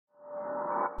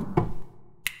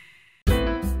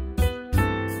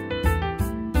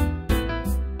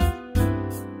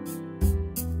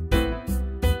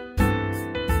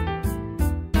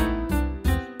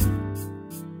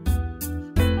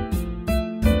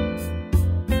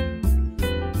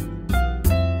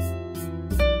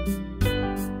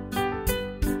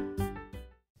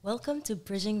Welcome to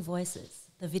Bridging Voices,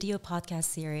 the video podcast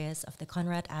series of the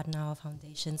Konrad Adenauer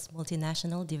Foundation's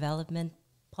Multinational Development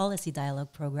Policy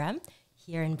Dialogue Program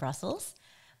here in Brussels.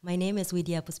 My name is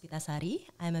Widya Puspitasari.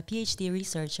 I'm a PhD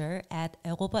researcher at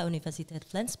Europa Universität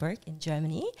Flensburg in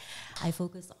Germany. I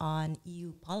focus on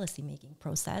EU policymaking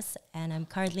process, and I'm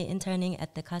currently interning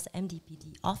at the CAS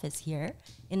MDPD office here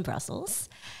in Brussels.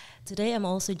 Today I'm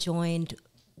also joined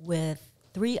with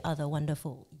three other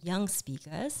wonderful young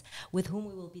speakers with whom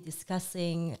we will be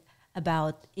discussing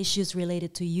about issues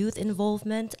related to youth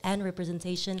involvement and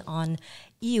representation on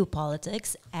EU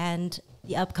politics and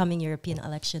the upcoming European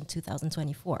election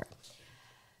 2024.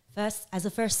 First, as a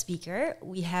first speaker,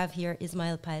 we have here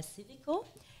Ismael Paez-Civico.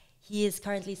 He is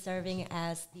currently serving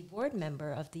as the board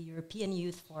member of the European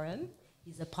Youth Forum.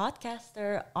 He's a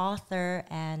podcaster, author,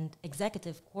 and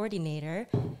executive coordinator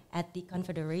at the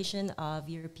Confederation of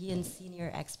European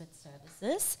Senior Expert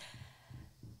Services.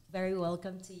 Very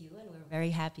welcome to you, and we're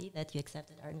very happy that you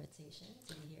accepted our invitation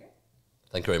to be here.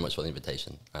 Thank you very much for the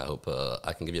invitation. I hope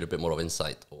I can give you a bit more of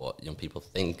insight on what young people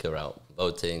think around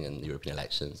voting and European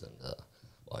elections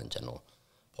and, in general,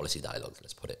 policy dialogue,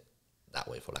 let's put it that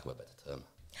way, for lack of a better term.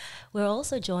 We're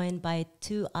also joined by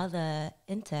two other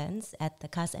interns at the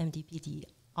CAS MDPD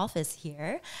office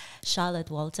here. Charlotte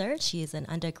Walter, she is an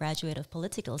undergraduate of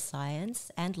political science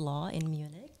and law in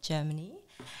Munich, Germany.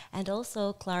 And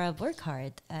also Clara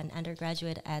Burkhardt, an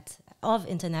undergraduate of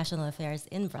international affairs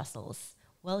in Brussels.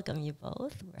 Welcome you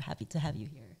both. We're happy to have you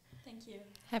here. Thank you.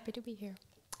 Happy to be here.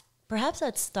 Perhaps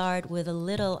I'd start with a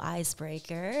little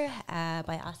icebreaker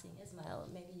by asking Ismael,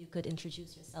 maybe you could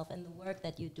introduce yourself and the work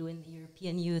that you do in the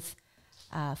European Youth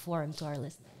Forum to our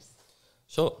listeners.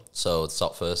 Sure. So to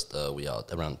start first, we are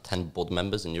around 10 board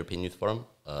members in European Youth Forum,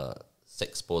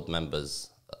 7 board members,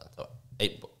 2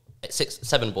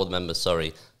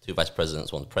 vice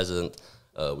presidents, 1 president.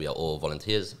 We are all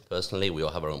volunteers personally. We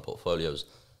all have our own portfolios.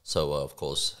 So, of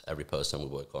course, every person will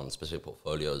work on specific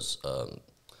portfolios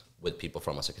with people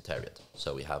from our secretariat.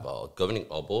 So we have our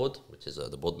board, which is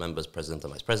the board members, president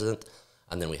and vice president,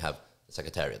 and then we have the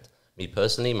secretariat. Me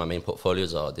personally, my main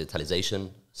portfolios are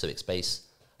digitalization, civic space,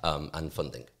 and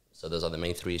funding. So those are the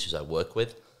main 3 issues I work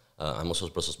with. I'm also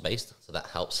Brussels-based, so that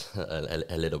helps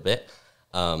a little bit.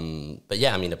 But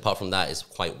yeah, I mean, apart from that, it's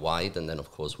quite wide. And then, of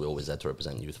course, we're always there to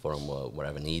represent Youth Forum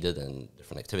wherever needed, and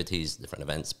different activities, different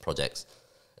events, projects,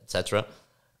 etc.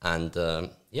 And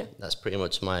yeah, that's pretty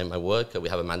much my work. We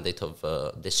have a mandate of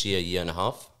this year and a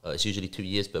half. It's usually 2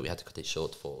 years, but we had to cut it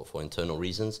short for internal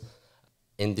reasons.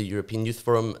 In the European Youth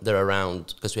Forum, there are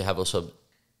around, because we have also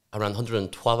around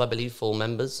 112, I believe, full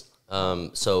members.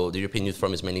 So the European Youth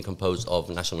Forum is mainly composed of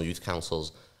national youth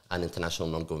councils and international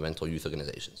non-governmental youth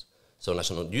organizations. So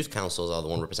national youth councils are the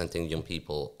one representing young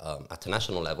people at a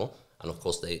national level. And of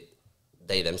course,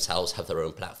 they themselves have their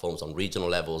own platforms on regional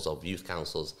levels of youth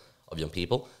councils of young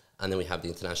people. And then we have the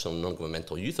international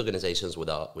non-governmental youth organizations,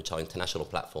 which are international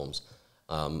platforms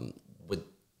with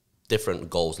different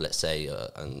goals, let's say,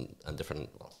 and different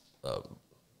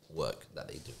work that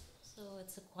they do. So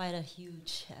it's quite a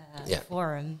huge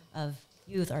forum of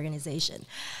youth organization.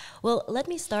 Well, let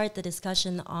me start the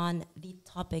discussion on the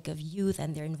topic of youth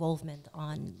and their involvement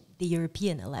on the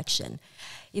European election.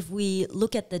 If we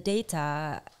look at the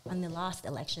data on the last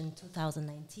election,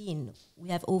 2019, we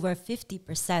have over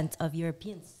 50% of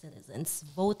European citizens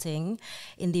voting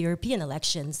in the European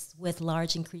elections, with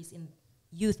large increase in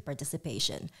youth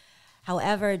participation.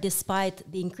 However, despite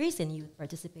the increase in youth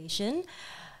participation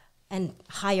and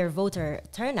higher voter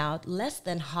turnout, less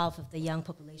than half of the young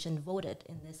population voted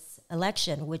in this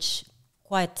election, which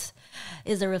quite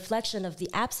is a reflection of the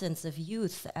absence of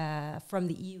youth from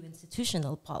the EU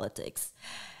institutional politics.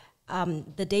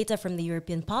 The data from the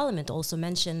European Parliament also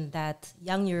mentioned that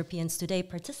young Europeans today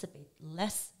participate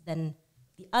less than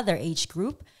the other age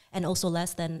group and also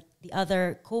less than the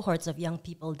other cohorts of young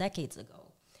people decades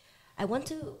ago. I want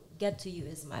to get to you,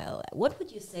 Ismael. What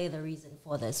would you say the reason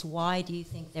for this? Why do you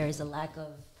think there is a lack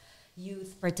of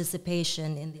youth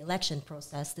participation in the election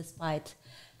process, despite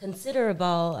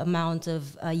considerable amount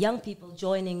of young people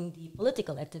joining the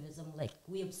political activism? Like,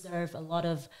 we observe a lot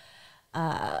of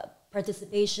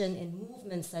participation in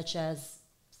movements such as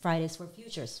Fridays for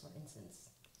Futures, for instance.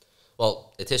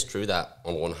 Well, it is true that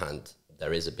on one hand,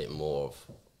 there is a bit more of,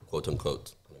 quote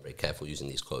unquote, I'm very careful using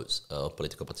these quotes,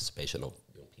 political participation of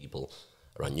young people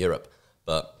around Europe.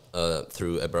 But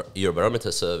through a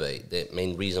Eurobarometer survey, the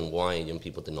main reason why young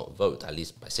people did not vote, at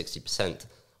least by 60%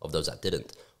 of those that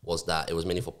didn't, was that it was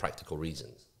mainly for practical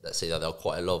reasons. Let's say that there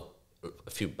are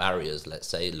a few barriers, let's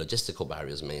say, logistical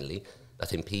barriers mainly,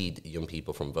 that impede young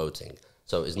people from voting.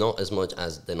 So it's not as much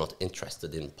as they're not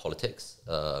interested in politics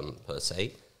per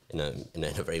se. in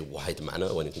a very wide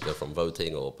manner, when it can go from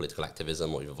voting or political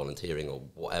activism or even volunteering or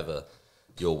whatever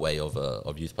your way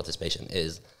of youth participation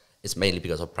is. It's mainly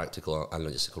because of practical and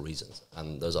logistical reasons.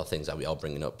 And those are things that we are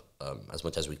bringing up as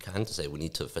much as we can to say we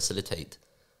need to facilitate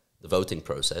the voting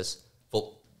process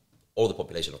for all the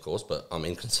population, of course, but our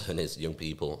main concern is young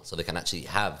people, so they can actually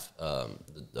have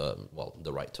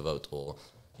the right to vote or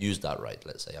use that right,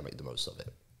 let's say, and make the most of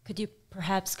it. Could you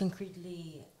perhaps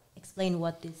concretely explain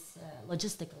what these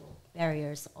logistical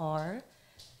barriers are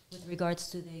with regards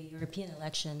to the European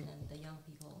election and the young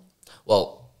people?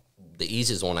 Well, the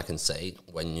easiest one I can say,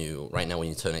 right now when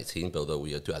you turn 18, although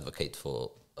we do advocate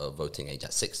for voting age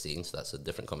at 16, so that's a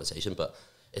different conversation, but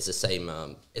it's the same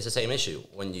issue.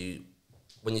 When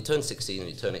you turn 16 and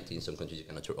you turn 18, some countries you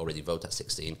can already vote at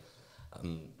 16.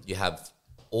 You have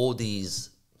all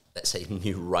these, let's say,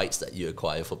 new rights that you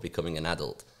acquire for becoming an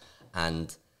adult,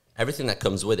 and everything that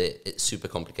comes with it, it's super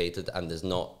complicated, and there's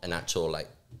not an actual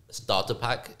starter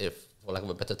pack, if for lack of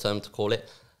a better term to call it,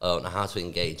 on how to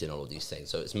engage in all of these things.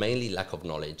 So it's mainly lack of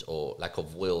knowledge or lack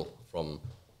of will from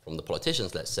the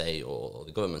politicians, let's say, or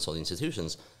the governments or the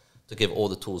institutions to give all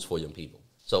the tools for young people.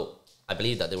 So I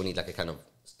believe that they will need a kind of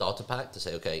starter pack to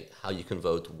say, okay, how you can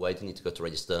vote, where do you need to go to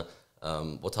register,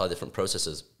 what are the different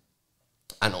processes.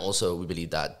 And also we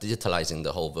believe that digitalizing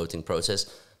the whole voting process,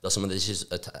 there's some of the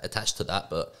issues attached to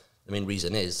that, but the main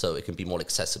reason is so it can be more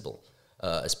accessible.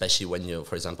 Especially when you're,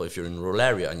 for example, if you're in a rural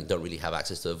area and you don't really have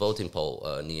access to a voting poll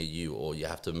near you, or you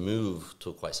have to move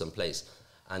to quite some place.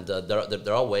 And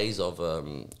there are ways of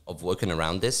working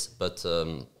around this, but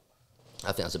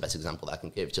I think that's the best example that I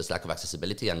can give. Just lack of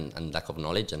accessibility and lack of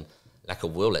knowledge and lack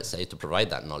of will, let's say, to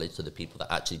provide that knowledge to the people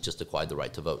that actually just acquired the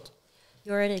right to vote.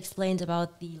 You already explained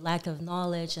about the lack of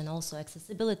knowledge and also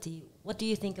accessibility. What do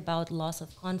you think about loss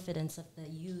of confidence of the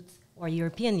youth or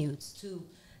European youths to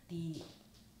the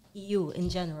EU in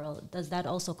general? Does that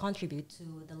also contribute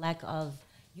to the lack of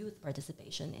youth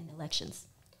participation in elections?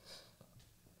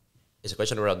 It's a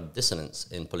question around dissonance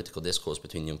in political discourse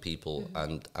between young people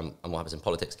and what happens in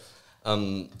politics.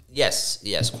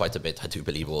 Yes, quite a bit, I do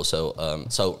believe also.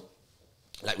 So,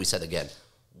 like we said again,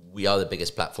 we are the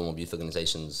biggest platform of youth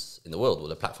organizations in the world. We're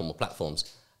the platform of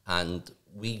platforms. And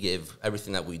we give,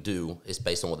 everything that we do is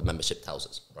based on what the membership tells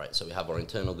us, right? So we have our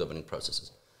internal governing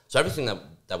processes. So everything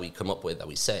that we come up with, that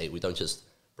we say, we don't just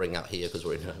bring out here because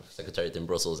we're in a secretariat in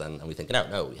Brussels and we think it out.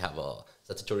 No, we have our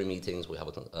statutory meetings, we have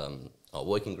our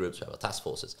working groups, we have our task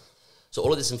forces. So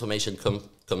all of this information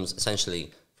comes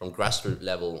essentially from grassroots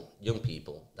level young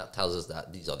people that tells us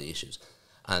that these are the issues.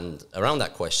 And around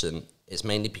that question, it's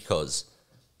mainly because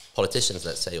politicians,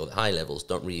 let's say, or the high levels,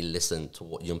 don't really listen to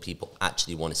what young people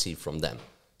actually want to see from them.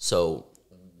 So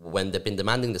when they've been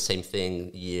demanding the same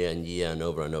thing year and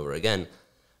over again,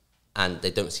 and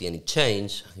they don't see any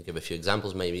change, I can give a few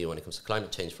examples maybe when it comes to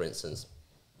climate change, for instance,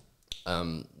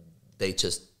 they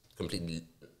just completely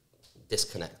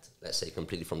disconnect, let's say,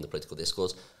 completely from the political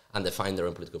discourse, and they find their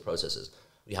own political processes.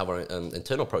 We have our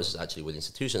internal process actually with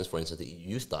institutions, for instance, the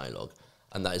youth dialogue,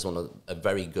 and that is a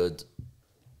very good,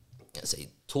 let's say,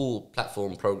 tool,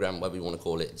 platform, program, whatever you want to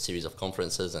call it, series of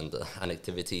conferences and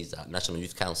activities that national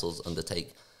youth councils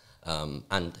undertake,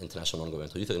 and international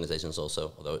non-governmental youth organizations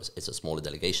also, although it's a smaller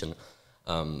delegation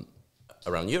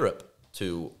around Europe,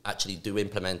 to actually do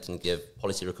implement and give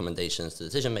policy recommendations to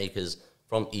decision makers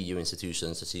from EU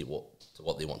institutions to see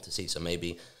what they want to see. So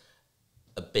maybe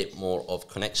a bit more of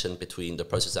connection between the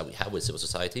process that we have with civil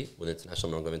society, with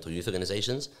international non-governmental youth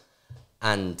organizations,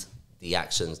 and the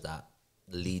actions that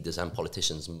leaders and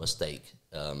politicians must take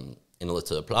in order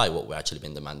to apply what we've actually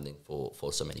been demanding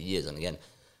for so many years. And again,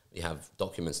 we have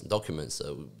documents,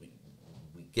 so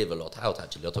we give a lot out,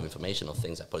 actually, a lot of information of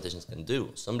things that politicians can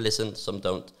do. Some listen, some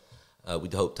don't.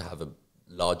 We'd hope to have a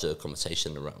larger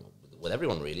conversation around with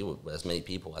everyone, really, with as many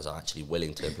people as are actually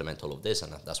willing to implement all of this,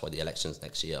 and that's why the elections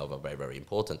next year are very, very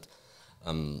important.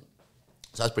 So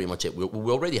that's pretty much it. We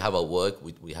already have our work.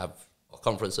 We have our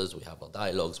conferences, we have our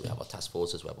dialogues, we have our task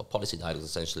forces, we have our policy dialogues,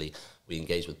 essentially. We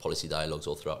engage with policy dialogues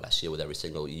all throughout last year with every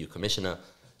single EU commissioner.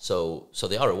 So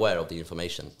they are aware of the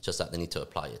information, just that they need to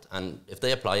apply it. And if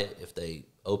they apply it, if they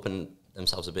open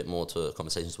themselves a bit more to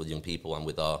conversations with young people and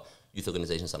with our youth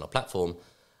organizations and our platform,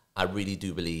 I really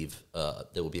do believe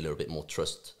there will be a little bit more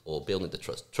trust, or building the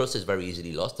trust. Trust is very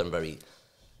easily lost and very,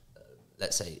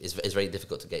 let's say, it's very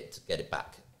difficult to get it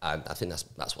back. And I think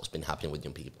that's what's been happening with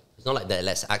young people. It's not like they're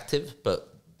less active,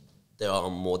 but they are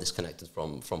more disconnected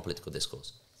from political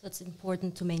discourse. So it's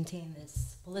important to maintain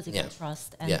this political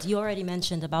trust. And you already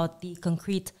mentioned about the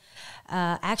concrete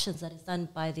actions that is done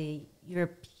by the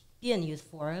European Youth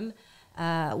Forum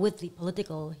with the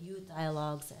political youth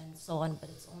dialogues and so on, but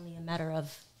it's only a matter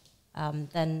of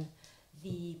than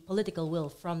the political will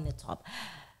from the top.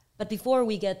 But before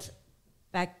we get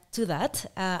back to that,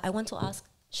 I want to ask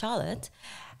Charlotte,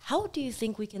 how do you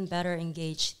think we can better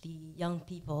engage the young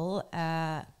people?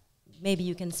 Maybe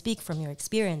you can speak from your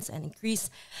experience and increase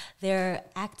their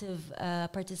active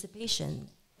participation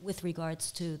with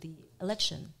regards to the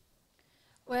election.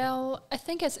 Well, I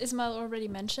think as Ismail already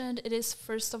mentioned, it is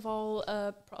first of all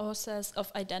a process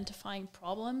of identifying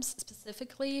problems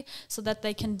specifically so that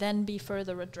they can then be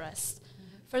further addressed.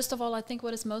 First of all, I think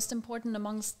what is most important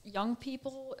amongst young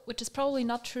people, which is probably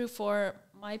not true for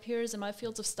my peers in my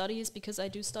fields of studies, because I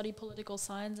do study political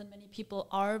science and many people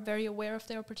are very aware of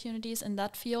their opportunities in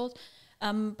that field.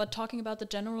 But talking about the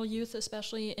general youth,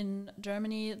 especially in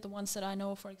Germany, the ones that I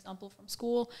know, for example, from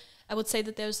school, I would say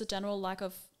that there's a general lack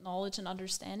of knowledge and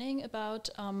understanding about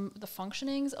the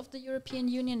functionings of the European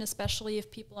Union, especially if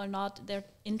people are not they're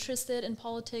interested in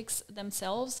politics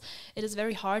themselves. It is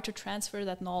very hard to transfer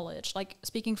that knowledge. Like,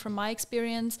 speaking from my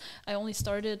experience, I only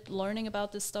started learning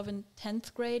about this stuff in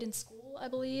 10th grade in school, I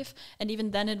believe, and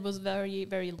even then it was very,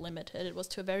 very limited. It was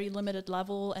to a very limited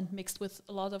level and mixed with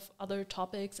a lot of other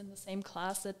topics in the same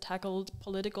class that tackled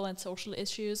political and social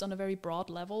issues on a very broad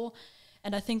level.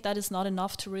 And I think that is not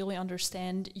enough to really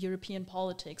understand European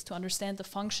politics, to understand the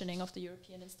functioning of the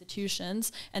European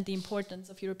institutions and the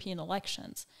importance of European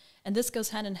elections. And this goes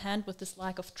hand in hand with this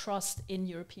lack of trust in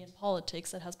European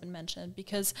politics that has been mentioned,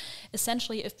 because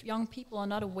essentially if young people are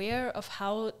not aware of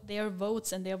how their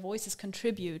votes and their voices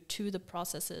contribute to the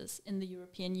processes in the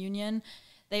European Union,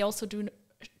 they also do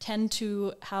tend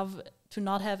to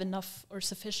not have enough or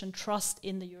sufficient trust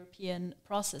in the European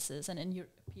processes and in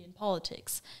European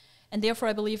politics. And therefore,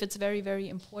 I believe it's very, very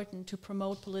important to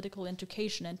promote political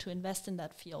education and to invest in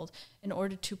that field in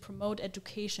order to promote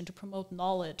education, to promote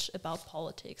knowledge about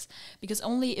politics. Because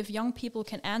only if young people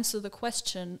can answer the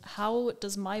question, how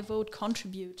does my vote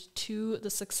contribute to the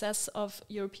success of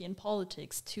European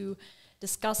politics, to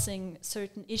discussing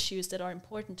certain issues that are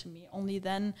important to me, only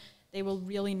then they will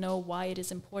really know why it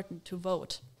is important to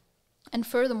vote. And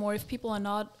furthermore, if people are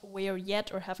not aware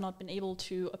yet or have not been able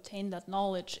to obtain that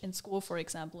knowledge in school, for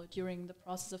example, during the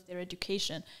process of their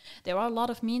education, there are a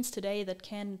lot of means today that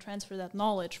can transfer that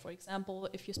knowledge. For example,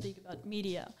 if you speak about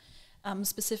media,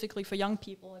 specifically for young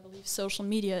people, I believe social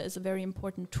media is a very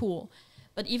important tool.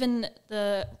 But even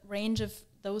the range of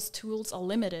those tools are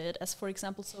limited, as, for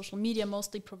example, social media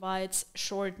mostly provides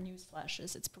short news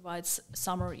flashes. It provides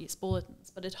summaries,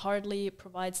 bulletins, but it hardly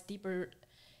provides deeper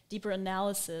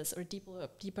analysis or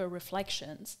deeper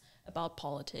reflections about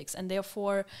politics. And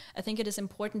therefore, I think it is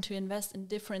important to invest in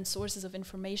different sources of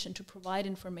information, to provide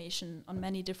information on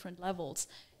many different levels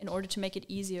in order to make it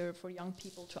easier for young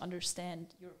people to understand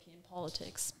European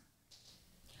politics.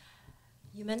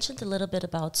 You mentioned a little bit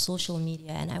about social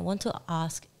media, and I want to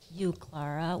ask you,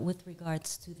 Clara, with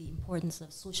regards to the importance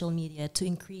of social media to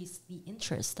increase the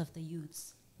interest of the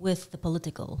youths with the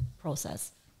political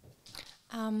process.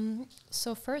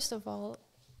 So first of all,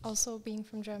 also being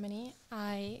from Germany,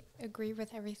 I agree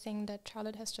with everything that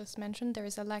Charlotte has just mentioned. There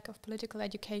is a lack of political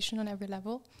education on every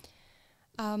level.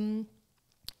 And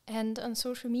on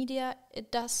social media, it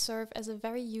does serve as a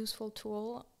very useful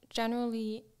tool.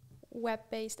 Generally,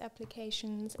 web-based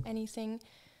applications, anything,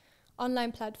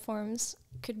 online platforms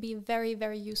could be a very,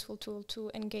 very useful tool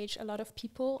to engage a lot of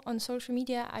people. On social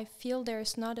media, I feel there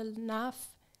is not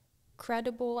enough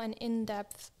credible and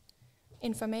in-depth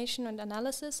information and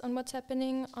analysis on what's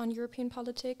happening on European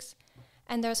politics.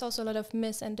 And there's also a lot of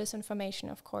mis and disinformation,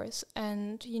 of course.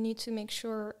 And you need to make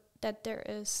sure that there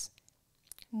is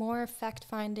more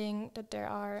fact-finding, that there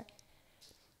are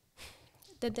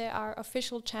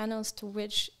official channels to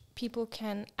which people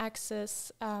can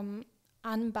access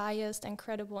unbiased and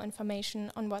credible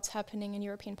information on what's happening in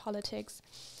European politics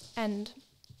and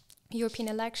European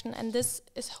election. And this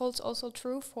holds also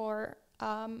true for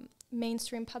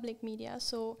mainstream public media,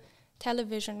 so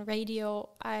television, radio.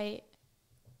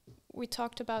 We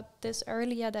talked about this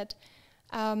earlier, that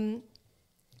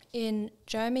in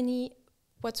Germany,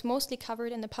 what's mostly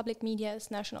covered in the public media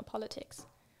is national politics.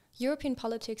 European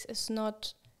politics is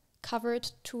not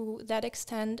covered to that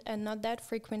extent and not that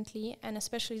frequently, and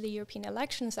especially the European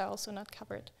elections are also not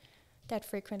covered that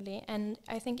frequently. And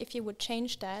I think if you would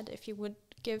change that, if you would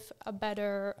give a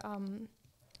better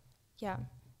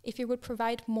if you would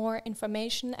provide more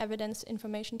information, evidence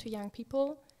information to young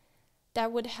people,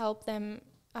 that would help them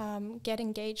get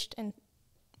engaged and,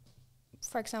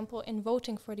 for example, in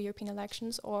voting for the European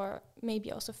elections, or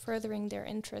maybe also furthering their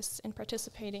interests in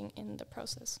participating in the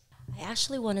process. I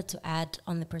actually wanted to add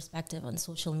on the perspective on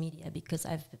social media, because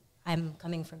I've I'm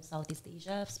coming from Southeast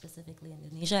Asia, specifically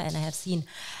Indonesia, and I have seen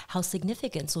how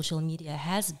significant social media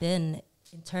has been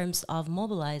in terms of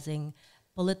mobilizing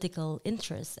political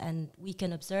interests. And we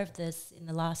can observe this in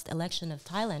the last election of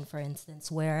Thailand, for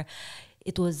instance, where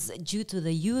it was due to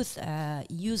the youth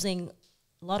using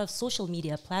a lot of social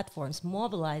media platforms,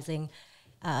 mobilizing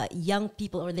young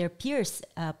people or their peers'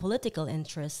 political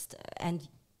interest, and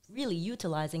really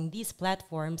utilizing these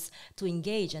platforms to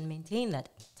engage and maintain that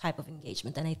type of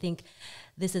engagement. And I think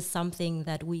this is something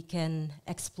that we can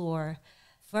explore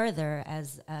further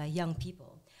as young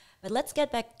people. But let's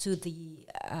get back to the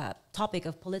topic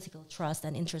of political trust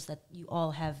and interest that you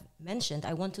all have mentioned.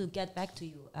 I want to get back to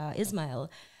you, Ismail.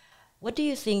 What do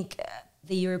you think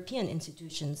the European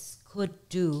institutions could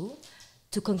do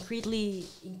to concretely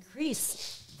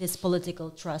increase this political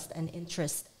trust and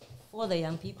interest for the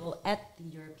young people at the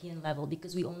European level?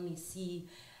 Because we only see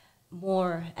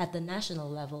more at the national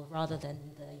level rather than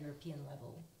the European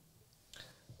level.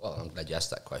 Well, I'm glad you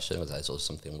asked that question, because that's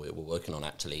also something we're working on,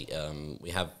 actually.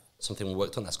 We have something we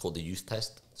worked on that's called the youth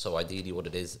test. So ideally what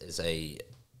it is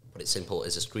put it simple,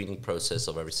 is a screening process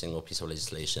of every single piece of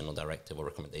legislation or directive or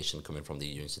recommendation coming from the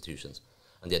EU institutions.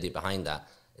 And the idea behind that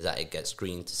is that it gets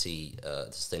screened to see the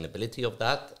sustainability of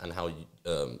that, and how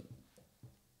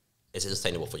is it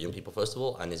sustainable for young people, first of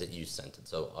all, and is it youth-centered?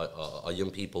 So are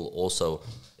young people also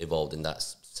involved in that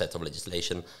set of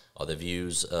legislation? Are their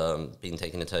views being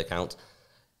taken into account?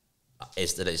 Are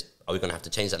we going to have to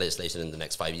change that legislation in the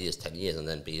next 5 years, 10 years, and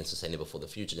then be sustainable for the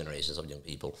future generations of young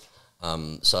people?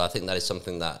 So I think that is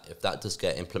something that, if that does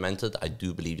get implemented, I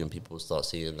do believe young people will start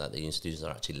seeing that the institutions are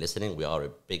actually listening. We are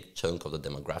a big chunk of the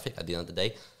demographic at the end of the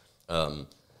day. All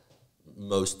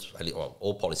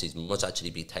policies must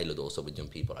actually be tailored also with young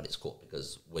people at its core,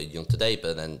 because we're young today,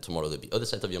 but then tomorrow there'll be other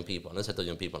set of young people, another set of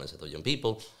young people, another set of young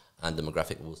people, and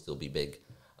demographic will still be big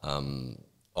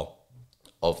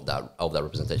of that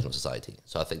representation of society.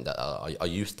 So I think that our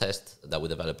youth test that we're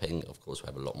developing, of course, we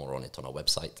have a lot more on it on our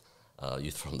website,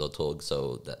 youthfront.org,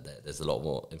 so that there's a lot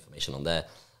more information on there.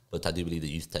 But I do believe the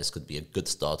youth test could be a good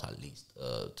start, at least,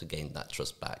 to gain that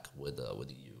trust back with the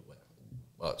EU.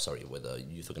 With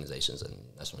youth organizations and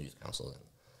national youth councils and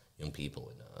young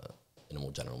people in a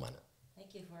more general manner.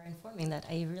 Thank you for informing that.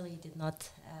 I really did not,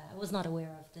 I was not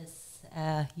aware of this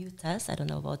youth test. I don't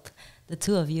know about the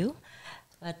two of you,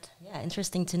 but yeah,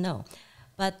 interesting to know.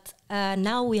 But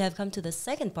now we have come to the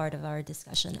second part of our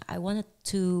discussion. I wanted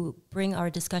to bring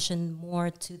our discussion more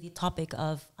to the topic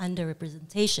of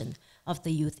underrepresentation of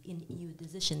the youth in EU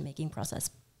decision-making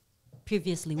process.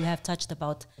 Previously, we have touched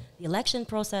about the election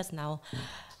process. Now,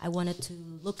 I wanted to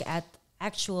look at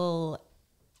actual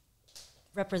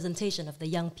representation of the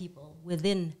young people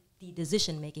within the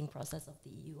decision-making process of the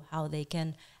EU, how they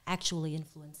can actually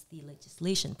influence the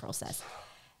legislation process.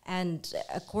 And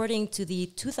according to the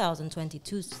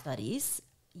 2022 studies,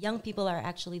 young people are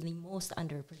actually the most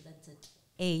underrepresented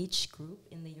age group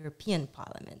in the European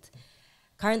Parliament.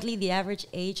 Currently, the average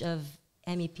age of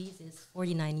MEPs is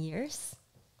 49 years.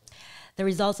 The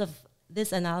results of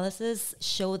this analysis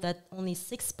show that only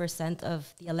 6%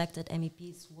 of the elected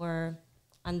MEPs were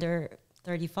under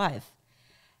 35.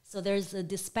 So there's a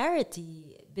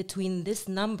disparity between this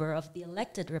number of the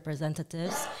elected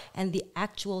representatives and the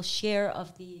actual share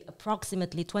of the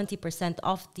approximately 20%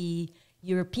 of the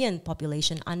European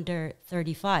population under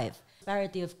 35.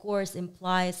 Disparity, of course,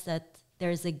 implies that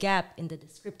there is a gap in the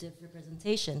descriptive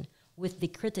representation with the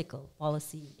critical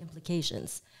policy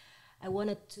implications. I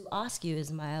wanted to ask you,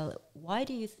 Ismail, why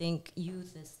do you think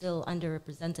youth is still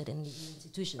underrepresented in the EU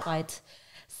institution, despite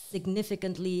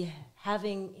significantly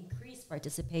having increased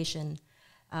participation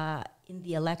in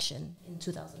the election in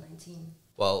 2019?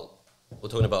 Well, we're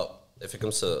talking about, if it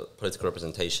comes to political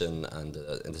representation and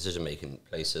decision-making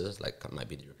places, like it might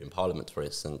be the European Parliament, for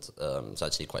instance, it's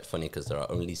actually quite funny because there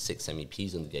are only 6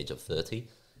 MEPs under the age of 30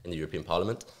 in the European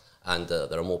Parliament, and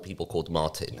there are more people called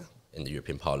Martin in the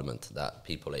European Parliament than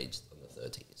people aged under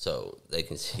 30. So they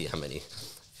can see how many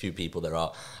few people there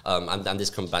are. And this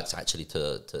comes back to actually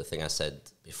to the thing I said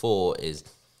before, is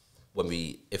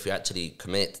if we actually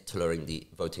commit to lowering the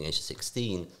voting age to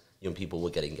 16, young people will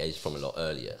get engaged from a lot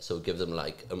earlier. So give them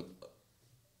like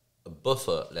a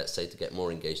buffer, let's say, to get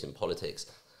more engaged in politics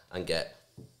and get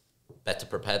better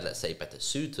prepared, let's say, better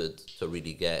suited to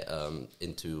really get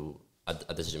into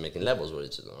a decision-making levels, whether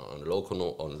it's on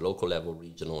local level,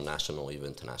 regional, national, even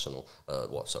international,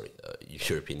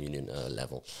 European Union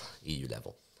level, EU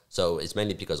level. So it's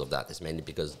mainly because of that. It's mainly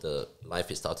because the life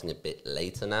is starting a bit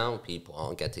later now. People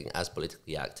aren't getting as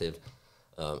politically active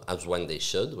as when they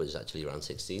should, which is actually around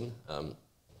 16.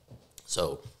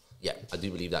 So yeah, I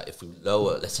do believe that if we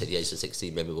lower, let's say, the age to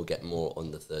 16, maybe we'll get more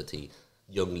under 30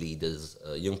 young leaders,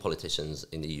 young politicians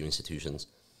in the EU institutions.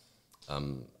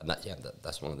 And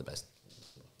that's one of the best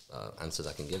answers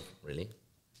I can give, really.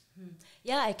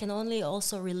 Yeah, I can only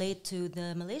also relate to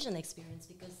the Malaysian experience,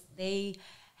 because they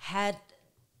had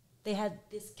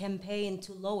this campaign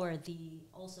to lower the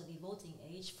voting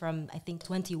age from, I think,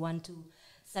 21 to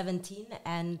 17,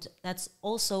 and that's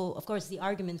also, of course, the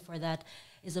argument for that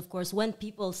is, of course, when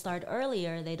people start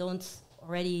earlier, they don't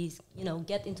already,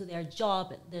 get into their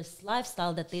job, this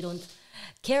lifestyle, that they don't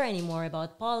care anymore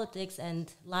about politics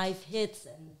and life hits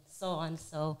and so on.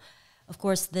 So, of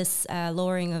course, this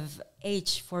lowering of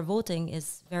age for voting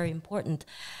is very important.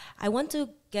 I want to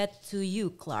get to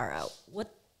you, Clara.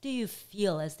 What do you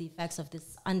feel as the effects of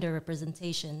this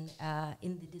underrepresentation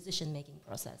in the decision-making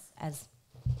process as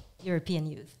European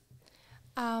youth?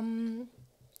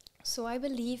 So I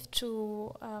believe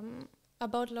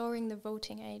about lowering the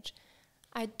voting age,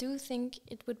 I do think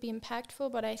it would be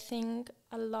impactful, but I think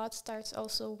a lot starts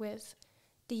also with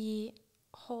the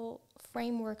whole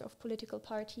framework of political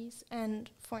parties. And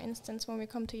for instance, when we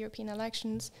come to European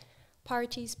elections,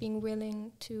 parties being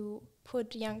willing to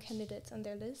put young candidates on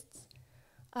their lists.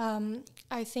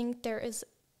 I think there is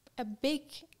a big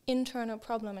internal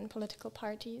problem in political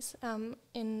parties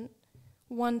in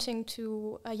wanting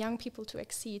to young people to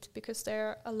exceed, because there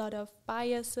are a lot of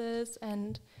biases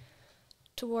and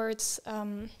towards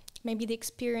maybe the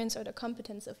experience or the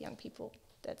competence of young people.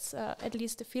 That's at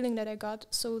least the feeling that I got.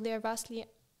 So they're vastly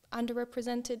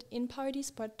underrepresented in parties,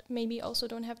 but maybe also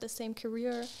don't have the same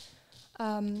career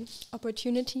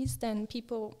opportunities than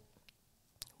people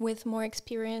with more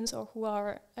experience or who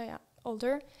are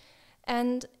older.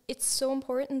 And it's so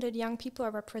important that young people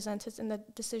are represented in the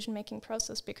decision-making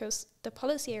process, because the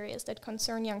policy areas that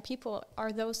concern young people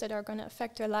are those that are going to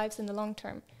affect their lives in the long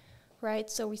term, right?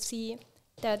 So we see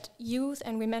that youth,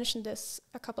 and we mentioned this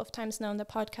a couple of times now in the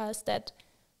podcast, that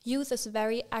youth is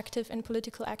very active in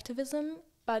political activism,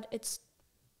 but it's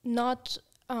not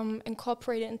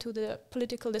incorporated into the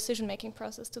political decision-making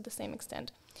process to the same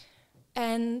extent.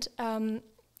 And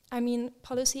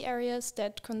policy areas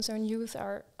that concern youth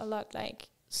are a lot like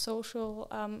social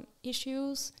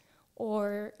issues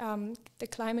or the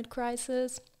climate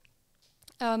crisis.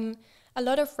 A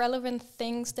lot of relevant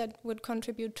things that would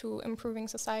contribute to improving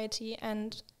society.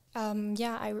 And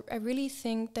I really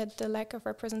think that the lack of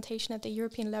representation at the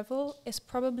European level is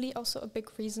probably also a big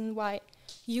reason why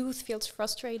youth feels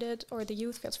frustrated, or the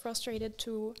youth feels frustrated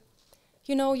to,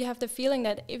 you have the feeling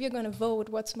that if you're going to vote,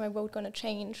 what's my vote going to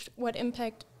change? What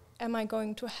impact am I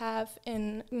going to have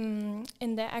in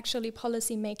the actually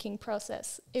policy-making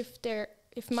process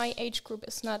if my age group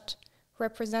is not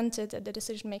represented at the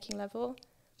decision-making level?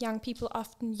 Young people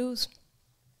often lose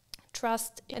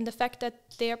trust in the fact that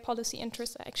their policy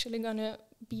interests are actually going to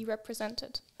be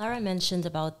represented. Lara mentioned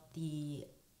about the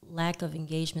lack of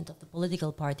engagement of the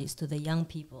political parties to the young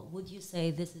people. Would you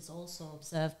say this is also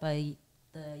observed by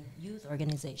the youth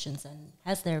organizations, and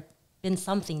has there been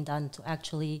something done to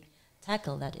actually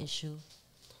tackle that issue?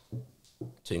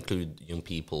 To include young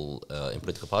people in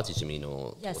political parties, you mean,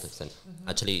 or yes. To what extent? Mm-hmm.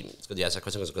 Actually, it's good. Yes, that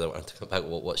question was good. I wanted to come back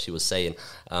what she was saying.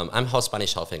 I'm half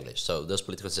Spanish, half English, so those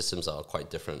political systems are quite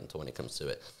different to when it comes to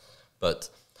it. But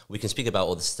we can speak about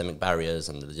all the systemic barriers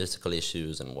and the logistical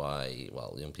issues and why,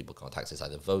 young people can't access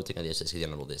either voting and the SSC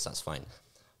and all this. That's fine.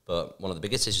 But one of the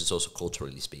biggest issues is also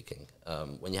culturally speaking.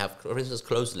 When you have, for instance,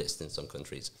 closed lists in some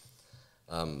countries,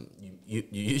 you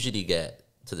usually get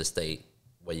to the state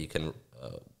where you can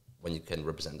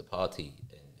represent the party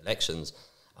in elections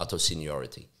out of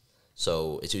seniority.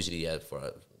 So it's usually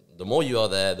the more you are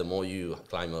there, the more you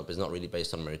climb up. It's not really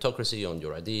based on meritocracy, on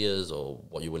your ideas or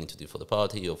what you're willing to do for the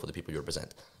party or for the people you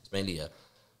represent. It's mainly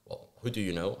who do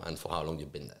you know and for how long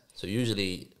you've been there. So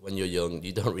usually when you're young,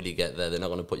 you don't really get there. They're not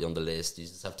going to put you on the list. You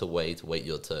just have to wait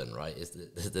your turn, right?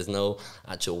 There's no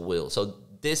actual will. So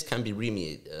this can be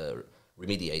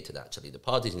remediated, actually. The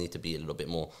parties need to be a little bit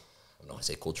more, I'm not going to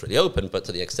say culturally open, but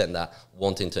to the extent that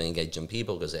wanting to engage young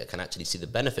people because they can actually see the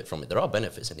benefit from it. There are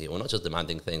benefits in here. We're not just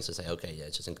demanding things to say, okay, yeah,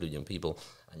 just include young people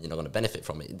and you're not going to benefit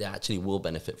from it. They actually will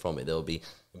benefit from it. There will be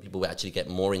people who actually get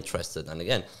more interested. And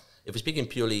again, if we're speaking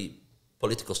purely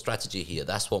political strategy here,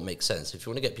 that's what makes sense. If you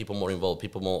want to get people more involved,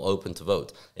 people more open to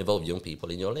vote, involve young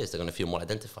people in your list. They're going to feel more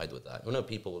identified with that.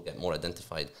 People will get more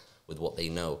identified with what they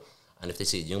know. And if they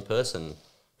see a young person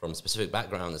from a specific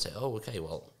background and say, oh, okay,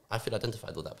 well, I feel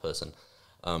identified with that person.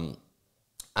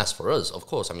 As for us, of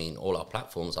course, all our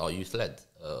platforms are youth-led.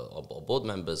 Our board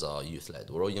members are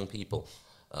youth-led. We're all young people.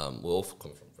 We all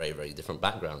come from very, very different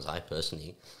backgrounds. I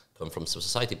personally come from a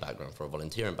society background, from a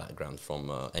volunteering background, from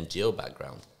an NGO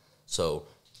background. So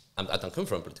I don't come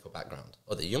from a political background.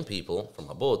 Other young people from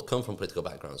our board come from political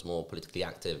backgrounds, more politically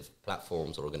active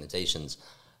platforms or organizations.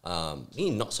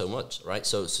 Me, not so much, right?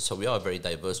 So we are a very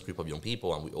diverse group of young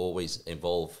people, and we always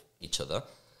involve each other.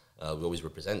 We always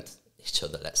represent each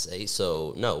other, let's say.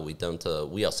 So no, we don't.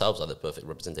 We ourselves are the perfect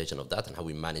representation of that, and how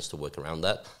we manage to work around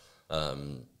that.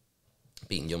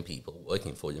 Being young people,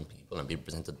 working for young people, and being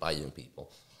represented by young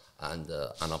people, and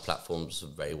our platforms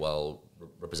very well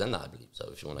represent that, I believe. So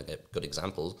if you want to get good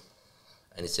examples,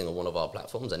 any single one of our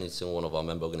platforms, any single one of our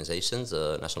member organizations,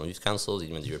 National Youth Councils,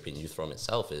 even the European Youth Forum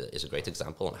itself is a great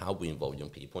example on how we involve young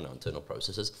people in our internal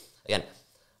processes. Again,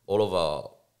 all of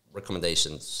our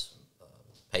recommendations,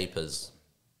 papers,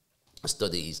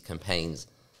 studies, campaigns,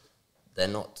 they're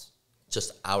not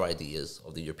just our ideas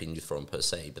of the European Youth Forum per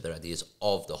se, but they're ideas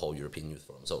of the whole European Youth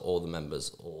Forum. So all the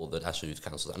members, all the National Youth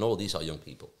Councils, and all these are young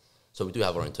people. So we do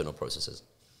have our internal processes.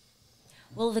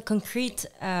 Well, the concrete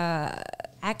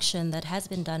action that has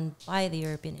been done by the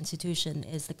European institution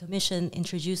is the Commission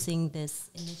introducing these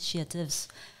initiatives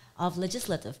of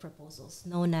legislative proposals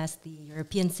known as the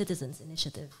European Citizens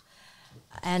Initiative.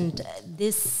 And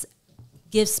this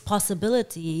gives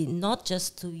possibility not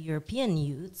just to European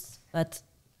youths, but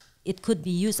it could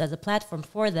be used as a platform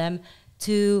for them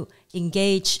to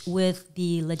engage with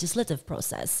the legislative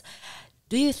process.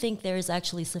 Do you think there is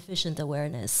actually sufficient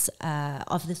awareness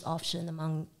of this option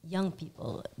among young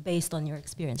people based on your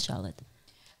experience, Charlotte?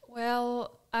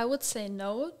 Well, I would say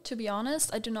no, to be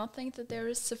honest. I do not think that there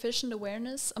is sufficient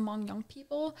awareness among young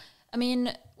people. I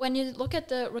mean, when you look at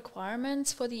the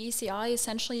requirements for the ECI,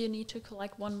 essentially you need to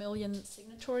collect 1 million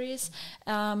signatories,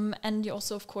 and you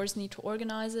also, of course, need to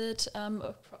organize it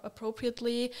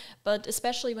appropriately. But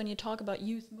especially when you talk about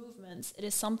youth movements, it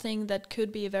is something that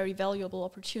could be a very valuable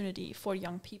opportunity for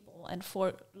young people and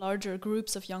for larger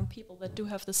groups of young people that do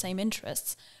have the same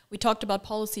interests. We talked about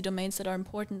policy domains that are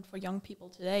important for young people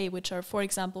today, which are, for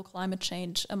example, climate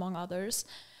change, among others.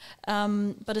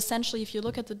 But essentially, if you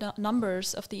look at the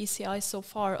numbers of the ECI so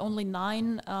far, only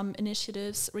 9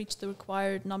 initiatives reached the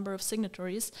required number of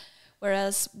signatories,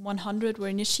 whereas 100 were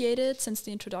initiated since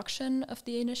the introduction of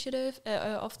the initiative,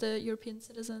 of the European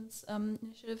Citizens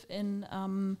Initiative in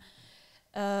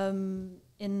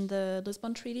the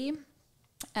Lisbon Treaty.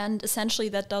 And essentially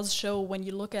that does show, when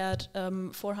you look at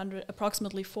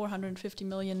approximately 450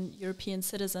 million European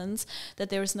citizens, that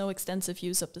there is no extensive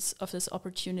use of this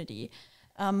opportunity.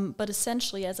 But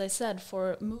essentially, as I said,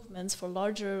 for movements, for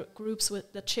larger groups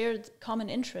that share common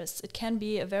interests, it can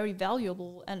be a very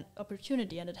valuable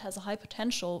opportunity, and it has a high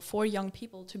potential for young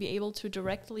people to be able to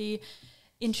directly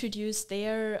introduce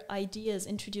their ideas,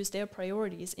 introduce their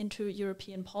priorities into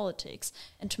European politics,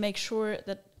 and to make sure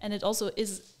that, and it also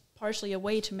is partially a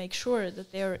way to make sure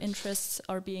that their interests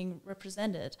are being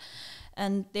represented.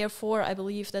 And therefore, I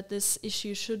believe that this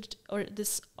issue should, or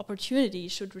this opportunity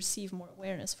should receive more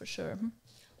awareness for sure.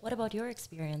 What about your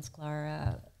experience,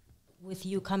 Clara? With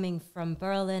you coming from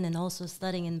Berlin and also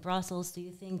studying in Brussels, do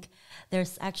you think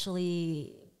there's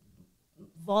actually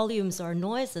volumes or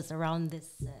noises around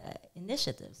these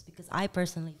initiatives? Because I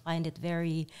personally find it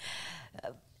very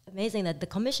amazing that the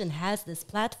Commission has this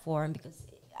platform, because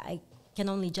I can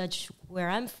only judge where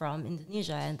I'm from,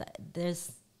 Indonesia, and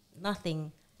there's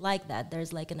nothing like that.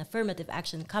 There's like an affirmative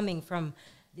action coming from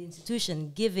the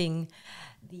institution, giving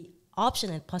the option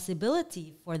and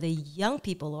possibility for the young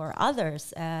people or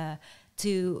others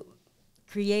to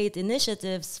create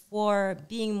initiatives for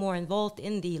being more involved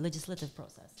in the legislative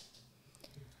process.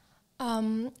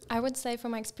 I would say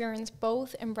from my experience,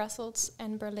 both in Brussels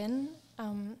and Berlin,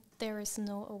 there is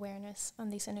no awareness on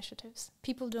these initiatives.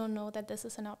 People don't know that this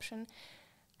is an option.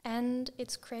 And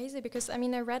it's crazy because, I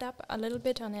mean, I read up a little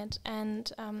bit on it,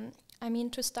 and I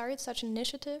mean, to start such an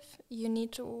initiative, you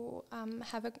need to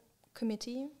have a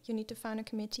committee, you need to found a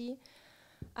committee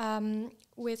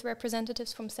with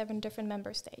representatives from 7 different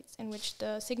member states in which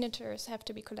the signatures have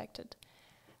to be collected.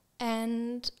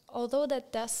 And although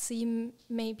that does seem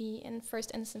maybe in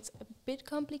first instance a bit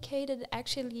complicated, it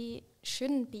actually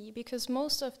shouldn't be, because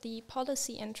most of the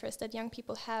policy interests that young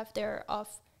people have, they're of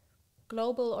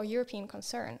global or European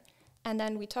concern. And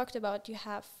then we talked about you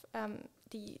have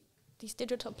these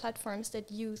digital platforms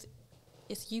that youth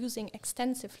is using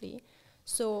extensively.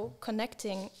 So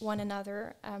connecting one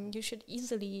another, you should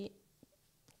easily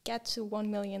get to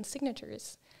 1 million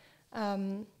signatures.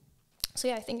 So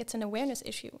yeah, I think it's an awareness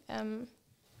issue.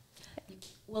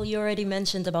 Well, you already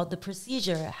mentioned about the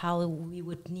procedure, how we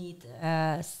would need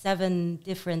 7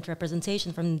 different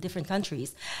representation from different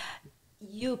countries.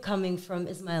 You coming from,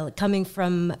 Ismail, coming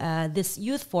from this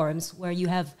youth forums where you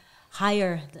have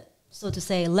higher, so to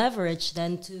say, leverage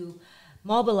than to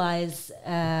mobilize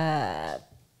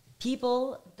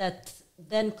people that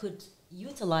then could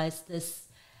utilize this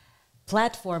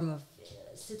platform of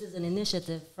citizen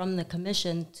initiative from the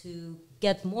Commission to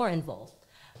get more involved.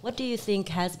 What do you think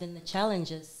has been the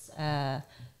challenges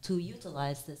to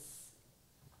utilize this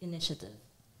initiative?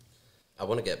 I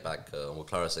want to get back on what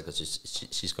Clara said, because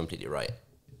she's completely right.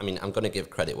 I mean, I'm going to give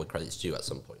credit where credit's due at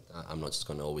some point. I'm not just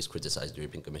going to always criticize the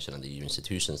European Commission and the EU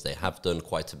institutions. They have done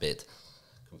quite a bit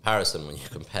comparison when you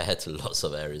compare to lots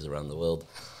of areas around the world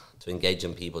to engage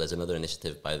young people. There's another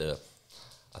initiative by the,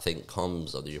 I think,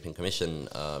 comms of the European Commission.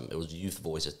 It was Youth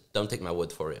Voices. Don't take my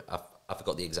word for it. I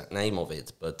forgot the exact name of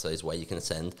it, but it's where you can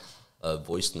send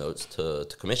voice notes to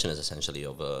commissioners, essentially,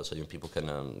 of so young people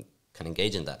can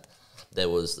engage in that. There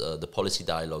was the policy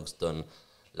dialogues done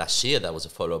last year. That was a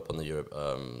follow-up on the Europe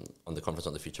on the conference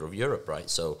on the future of Europe, right?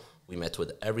 So we met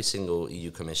with every single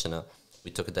EU commissioner. We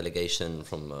took a delegation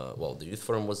from the Youth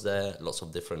Forum was there. Lots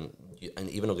of different and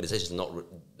even organizations not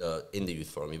in the Youth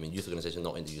Forum, even youth organizations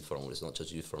not in the Youth Forum. It's not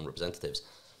just Youth Forum representatives.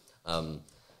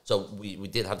 So we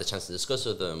did have the chance to discuss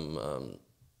with them.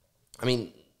 I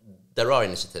mean, there are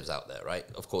initiatives out there, right?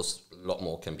 Of course, a lot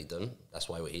more can be done. That's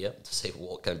why we're here, to say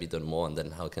what can be done more, and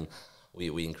then how can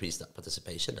we increase that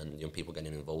participation and young people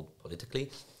getting involved politically.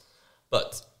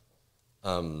 But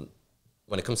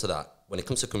when it comes to that, when it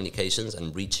comes to communications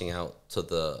and reaching out to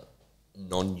the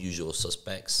non-usual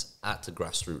suspects at the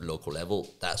grassroots local level,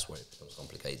 that's where it becomes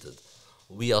complicated.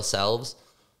 We ourselves,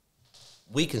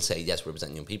 we can say, yes, we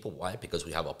represent young people. Why? Because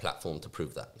we have our platform to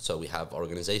prove that. So we have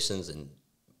organizations in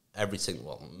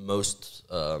most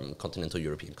continental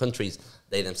European countries.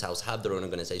 They themselves have their own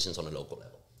organizations on a local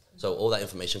level. So all that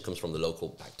information comes from the local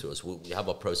back to us. We have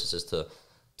our processes to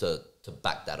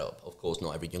back that up. Of course,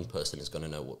 not every young person is going to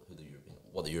know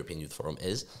what the European Youth Forum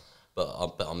is, but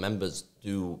our members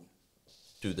do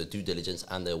the due diligence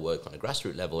and their work on a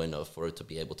grassroots level enough for it to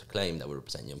be able to claim that we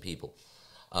represent young people.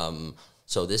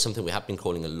 So there's something we have been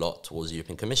calling a lot towards the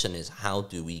European Commission is how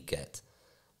do we get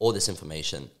all this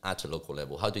information at a local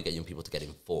level? How do we get young people to get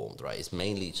informed, right? It's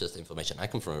mainly just information. I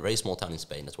come from a very small town in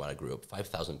Spain. That's where I grew up.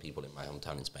 5,000 people in my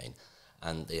hometown in Spain.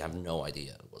 And they have no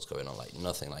idea what's going on, like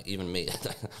nothing. Like even me,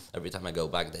 every time I go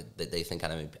back, they think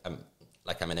I'm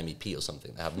an MEP or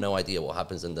something. They have no idea what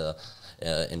happens in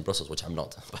Brussels, which I'm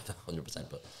not, 100%.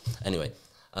 But anyway,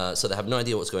 so they have no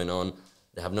idea what's going on.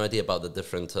 They have no idea about the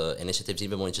different initiatives.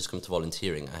 Even when it just comes to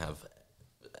volunteering, I have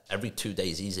every 2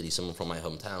 days easily someone from my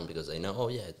hometown, because they know, oh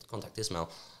yeah, contact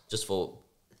Ismail, just for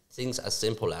things as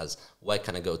simple as, where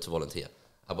can I go to volunteer?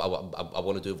 I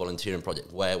want to do a volunteering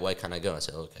project. Where can I go? I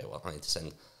say, okay, well, I need to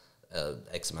send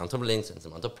X amount of links, X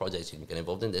amount of projects. You can get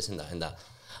involved in this and that and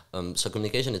that. So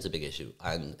communication is a big issue.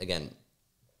 And again,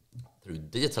 through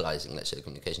digitalizing, let's say, the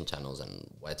communication channels and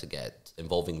where to get,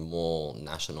 involving more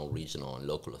national, regional, and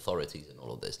local authorities in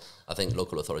all of this, I think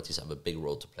local authorities have a big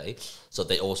role to play. So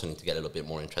they also need to get a little bit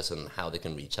more interested in how they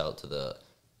can reach out to the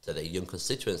young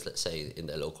constituents, let's say, in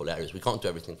their local areas. We can't do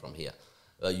everything from here.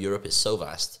 Europe is so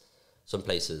vast. Some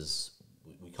places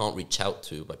we can't reach out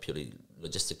to by purely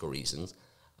logistical reasons.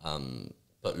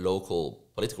 But local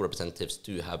political representatives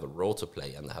do have a role to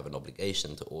play, and they have an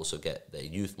obligation to also get their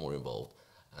youth more involved,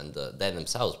 and they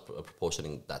themselves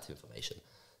proportioning that information.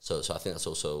 So I think that's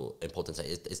also important to say.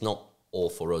 It's not all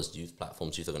for us. Youth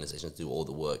platforms, youth organizations do all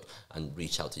the work and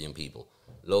reach out to young people.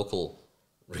 Local,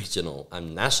 regional,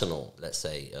 and national, let's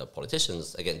say,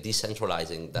 politicians, again,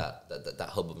 decentralizing that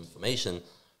hub of information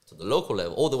to the local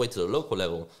level, all the way to the local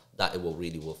level, that it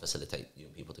will facilitate young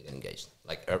people to get engaged.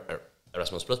 Like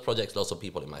Erasmus Plus projects, lots of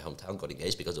people in my hometown got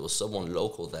engaged because there was someone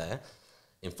local there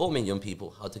informing young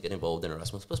people how to get involved in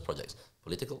Erasmus Plus projects.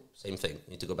 Political, same thing.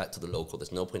 You need to go back to the local.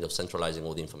 There's no point of centralizing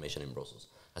all the information in Brussels.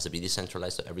 It has to be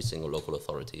decentralized to every single local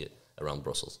authority around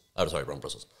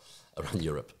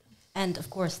Europe. And of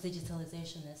course,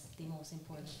 digitalization is the most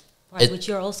important part, which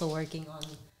you're also working on.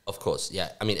 Of course, yeah.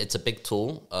 I mean, it's a big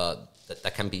tool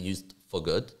that can be used for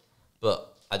good, but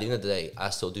at the end of the day, I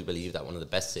still do believe that one of the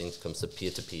best things comes to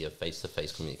peer-to-peer,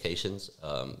 face-to-face communications.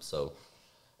 So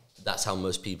that's how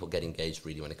most people get engaged,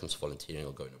 really, when it comes to volunteering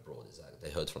or going abroad, is that they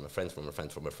heard from a friend, from a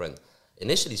friend, from a friend.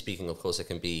 Initially speaking, of course, there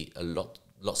can be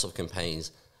lots of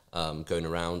campaigns going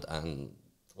around, and,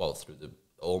 well, through the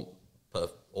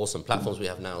awesome platforms we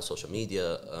have now, social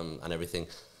media and everything,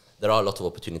 there are a lot of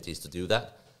opportunities to do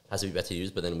that. It has to be better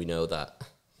used, but then we know that,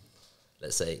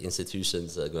 let's say,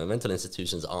 institutions, governmental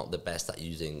institutions aren't the best at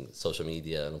using social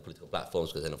media and political platforms,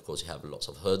 because then, of course, you have lots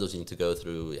of hurdles you need to go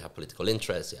through. You have political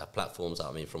interests. You have platforms that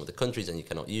are from other countries and you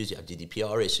cannot use. You have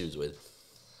GDPR issues with.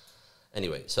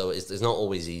 Anyway, so it's not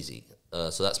always easy.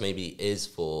 So that's maybe is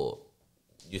for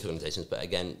youth organizations, but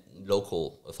again,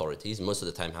 local authorities most of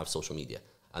the time have social media,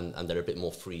 and they're a bit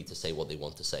more free to say what they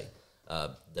want to say.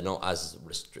 They're not as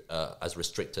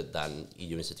restricted than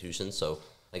EU institutions. So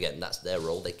again, that's their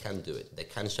role. They can do it. They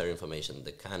can share information.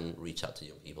 They can reach out to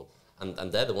young people,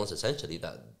 and they're the ones essentially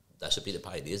that should be the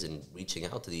pioneers in reaching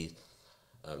out to these.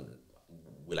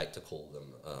 We like to call them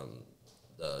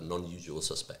the non-usual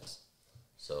suspects.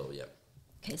 So yeah.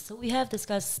 Okay, so we have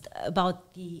discussed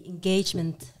about the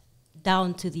engagement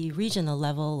down to the regional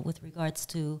level with regards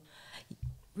to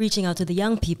reaching out to the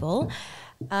young people.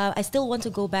 I still want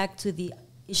to go back to the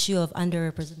issue of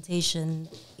underrepresentation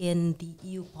in the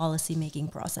EU policy-making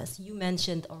process. You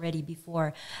mentioned already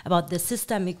before about the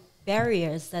systemic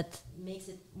barriers that makes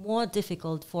it more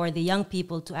difficult for the young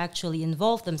people to actually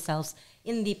involve themselves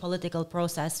in the political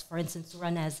process, for instance, to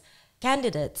run as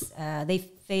candidates. They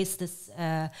face this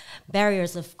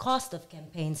barriers of cost of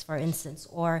campaigns, for instance,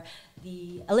 or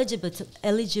the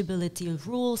eligibility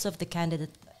rules of the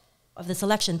candidate, of the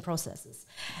selection processes.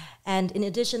 And in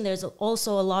addition, there's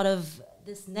also a lot of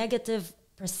this negative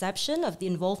perception of the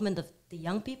involvement of the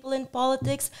young people in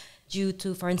politics due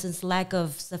to, for instance, lack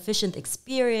of sufficient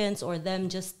experience or them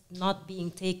just not being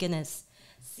taken as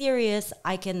serious.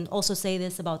 I can also say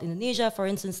this about Indonesia, for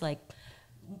instance, like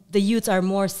the youths are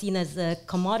more seen as a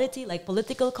commodity, like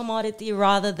political commodity,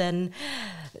 rather than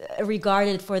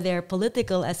regarded for their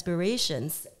political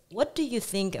aspirations. What do you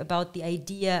think about the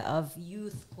idea of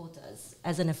youth quotas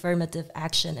as an affirmative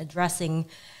action addressing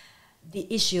the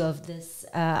issue of this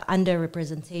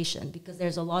underrepresentation? Because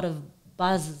there's a lot of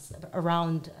buzz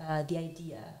around the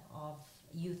idea of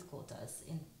youth quotas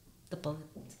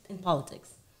in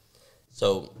politics.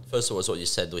 So first of all, as what you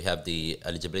said, we have the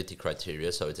eligibility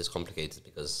criteria. So it is complicated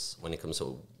because when it comes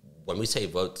to, when we say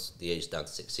vote the age down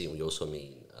to 16, we also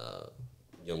mean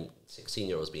young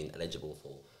 16-year-olds being eligible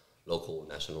for local,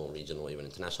 national, regional, even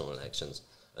international elections,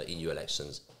 EU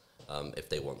elections, if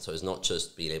they want. So it's not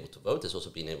just being able to vote, it's also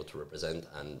being able to represent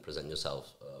and present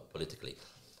yourself politically.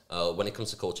 When it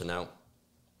comes to culture now,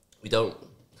 we don't,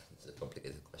 it's a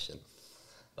complicated question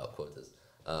about quotas.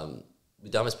 We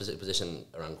don't have a specific position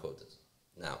around quotas.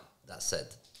 Now, that said,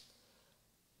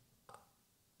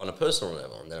 on a personal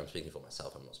level, and then I'm speaking for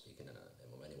myself, I'm not speaking in the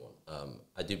name of anyone,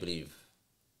 I do believe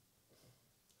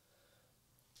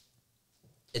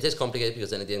it is complicated because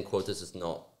then at the end, quotas does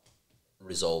not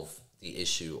resolve the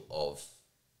issue of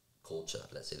culture.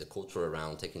 Let's say the culture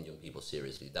around taking young people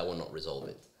seriously, that will not resolve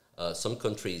it. Some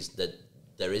countries, that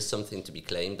there is something to be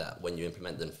claimed that when you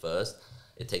implement them first,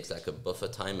 it takes like a buffer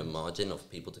time, a margin of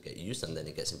people to get used, and then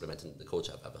it gets implemented in the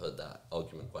culture. I've heard that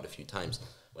argument quite a few times.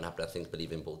 When happened, I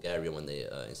believe in Bulgaria, when they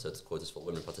inserted quotas for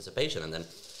women participation, and then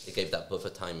it gave that buffer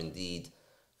time indeed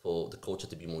for the culture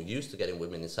to be more used to getting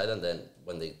women inside, and then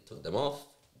when they took them off,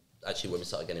 actually women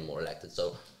started getting more elected.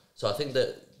 So I think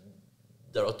that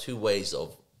there are two ways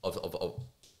of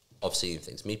seeing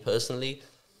things. Me personally,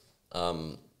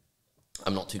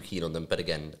 I'm not too keen on them, but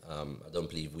again, I don't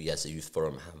believe we as a youth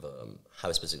forum have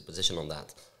a specific position on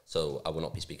that. So I will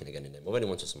not be speaking again in the name of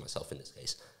anyone, just myself in this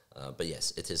case. But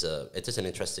yes, it is an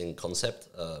interesting concept.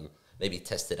 Maybe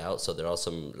test it out. So there are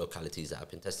some localities that have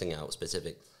been testing out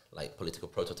specific like political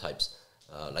prototypes,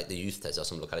 like the youth test. There are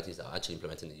some localities that are actually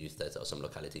implementing the youth test. There are some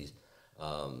localities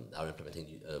that are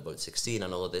implementing Vote 16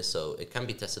 and all of this. So it can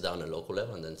be tested out on a local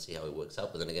level and then see how it works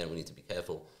out. But then again, we need to be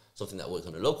careful. Something that works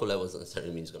on a local level doesn't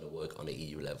necessarily mean it's going to work on an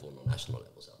EU level or national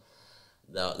level. So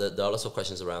there are lots of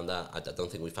questions around that. I don't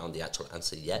think we found the actual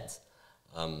answer yet.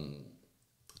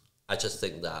 I just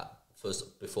think that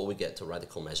first, before we get to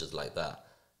radical measures like that,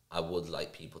 I would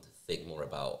like people to think more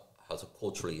about how to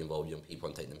culturally involve young people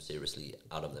and take them seriously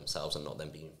out of themselves and not them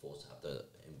being forced to have to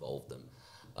involve them.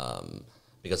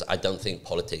 Because I don't think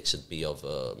politics should be of,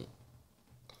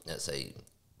 let's say,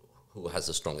 who has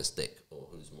the strongest stick or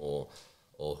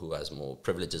who has more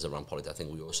privileges around politics. I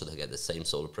think we all should get the same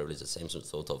sort of privilege, the same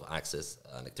sort of access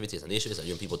and activities. And the issue is that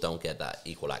young people don't get that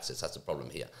equal access. That's the problem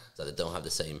here, so they don't have the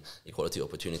same equality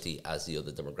opportunity as the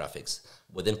other demographics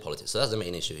within politics. So that's the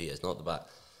main issue here. It's not about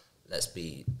let's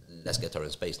get our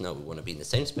own space. No, we want to be in the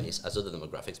same space as other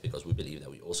demographics because we believe that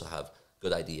we also have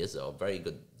good ideas. There are very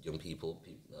good young people,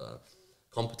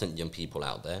 competent young people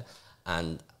out there.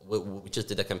 And we just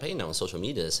did a campaign now on social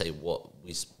media to say what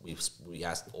we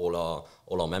asked all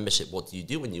our membership, what do you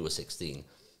do when you were 16,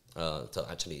 to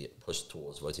actually push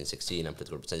towards voting 16 and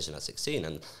political representation at 16,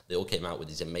 and they all came out with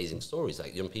these amazing stories,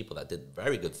 like young people that did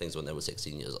very good things when they were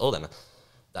 16 years old, and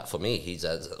that for me,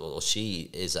 she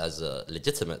is as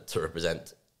legitimate to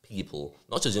represent people,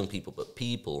 not just young people, but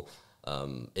people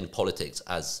in politics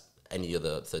as any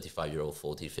other 35-year-old,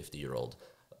 40, 50-year-old,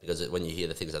 because when you hear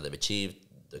the things that they've achieved,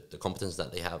 the competence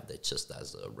that they have, they're just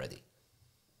as ready.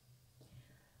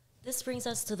 This brings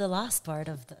us to the last part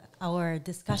of our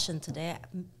discussion today.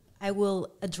 I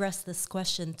will address this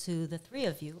question to the three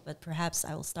of you, but perhaps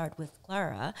I will start with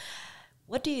Clara.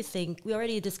 What do you think? We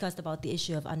already discussed about the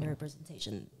issue of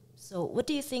underrepresentation. So what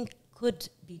do you think could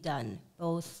be done,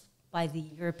 both by the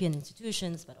European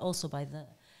institutions, but also by the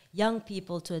young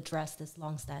people, to address this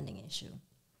long-standing issue?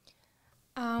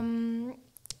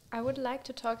 I would like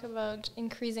to talk about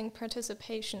increasing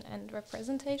participation and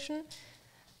representation.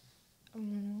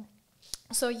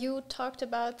 So you talked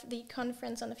about the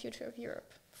Conference on the Future of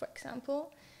Europe, for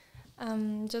example.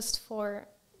 Just for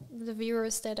the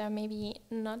viewers that are maybe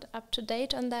not up to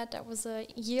date on that, that was a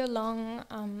year-long,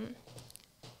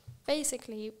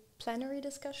 basically plenary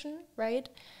discussion, right?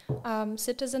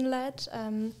 Citizen-led,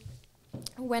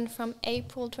 went from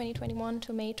April 2021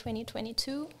 to May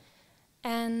 2022,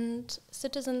 and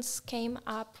citizens came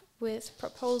up with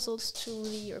proposals to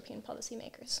the European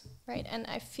policymakers, right? And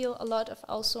I feel a lot of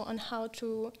also on how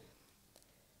to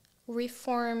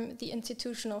reform the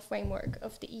institutional framework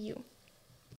of the EU.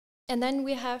 And then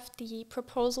we have the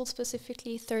proposal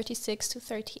specifically 36 to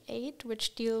 38,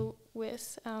 which deal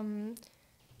with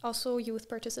also youth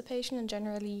participation and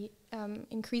generally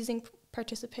increasing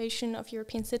participation of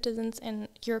European citizens in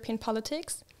European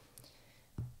politics.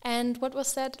 And what was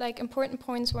said, like important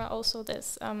points were also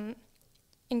this,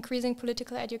 increasing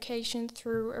political education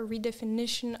through a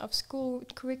redefinition of school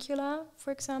curricula,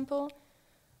 for example,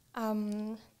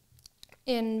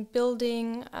 in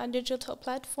building digital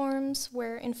platforms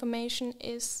where information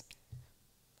is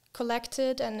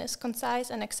collected and is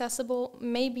concise and accessible,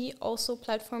 maybe also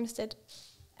platforms that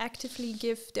actively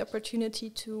give the opportunity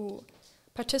to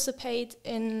participate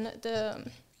in the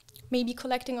maybe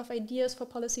collecting of ideas for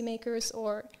policymakers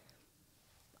or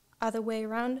other way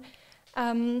around.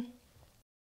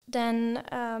 Then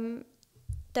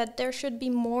that there should be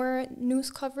more news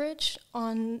coverage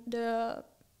on the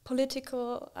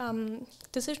political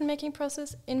decision-making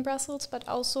process in Brussels, but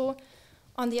also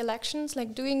on the elections,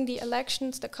 like doing the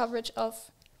elections, the coverage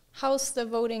of how's the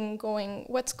voting going,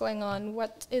 what's going on,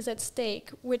 what is at stake,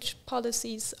 which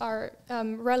policies are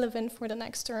relevant for the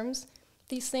next terms.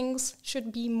 These things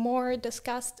should be more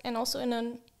discussed and also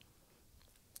in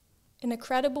a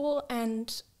credible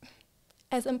and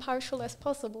as impartial as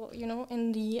possible, you know,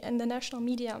 in the national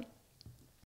media.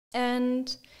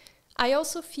 And I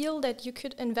also feel that you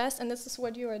could invest, and this is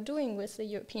what you are doing with the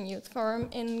European Youth Forum,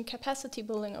 in capacity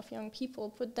building of young people,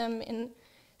 put them in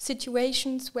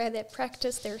situations where they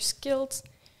practice their skills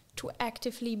to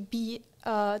actively be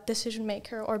a decision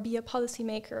maker or be a policy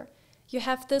maker. You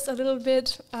have this a little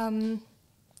bit,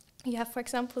 you have, for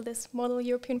example, this Model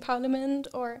European Parliament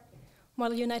or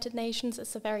Model United Nations.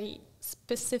 Is a very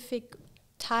specific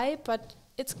type, but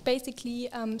it's basically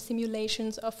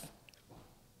simulations of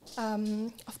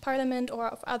parliament or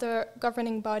of other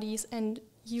governing bodies, and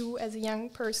you as a young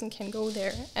person can go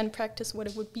there and practice what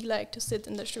it would be like to sit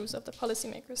in the shoes of the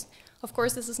policymakers. Of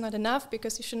course, this is not enough,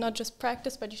 because you should not just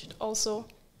practice, but you should also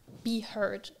be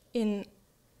heard in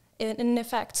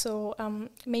effect. So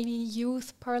maybe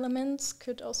youth parliaments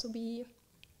could also be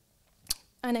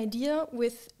an idea,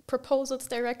 with proposals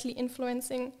directly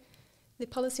influencing the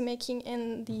policymaking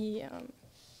in the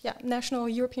national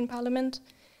European Parliament.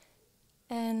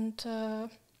 And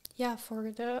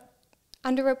for the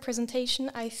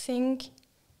underrepresentation, I think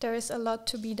there is a lot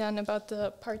to be done about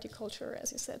the party culture,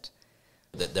 as you said.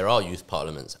 There are youth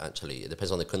parliaments, actually. It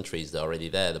depends on the countries. They're already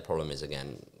there. The problem is,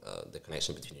 again, the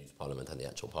connection between youth parliament and the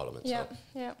actual parliament. Yeah, so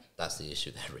yeah. That's the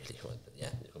issue there, really. But yeah,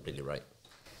 you're completely right.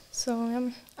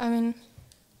 So, I mean...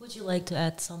 Would you like to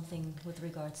add something with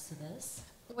regards to this?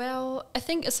 Well, I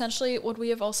think essentially what we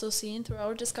have also seen through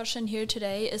our discussion here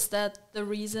today is that the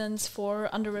reasons for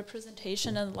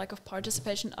underrepresentation and lack of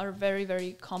participation are very,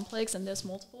 very complex, and there's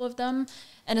multiple of them.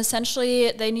 And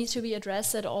essentially they need to be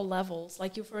addressed at all levels.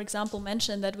 Like you, for example,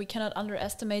 mentioned that we cannot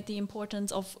underestimate the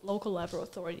importance of local level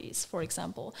authorities, for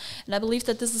example. And I believe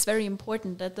that this is very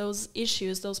important, that those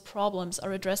issues, those problems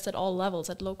are addressed at all levels,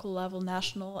 at local level,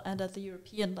 national, and at the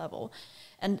European level.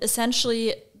 And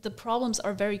essentially, the problems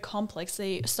are very complex.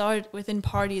 They start within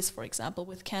parties, for example,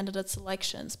 with candidate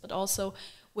selections, but also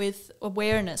with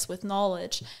awareness, with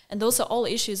knowledge. And those are all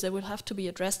issues that will have to be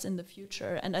addressed in the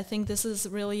future. And I think this is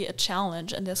really a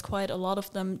challenge, and there's quite a lot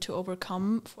of them to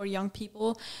overcome for young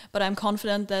people. But I'm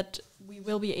confident that we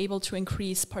will be able to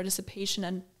increase participation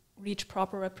and reach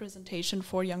proper representation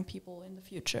for young people in the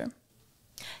future.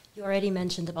 You already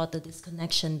mentioned about the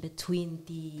disconnection between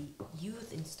the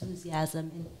youth enthusiasm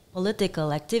in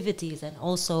political activities and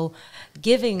also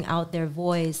giving out their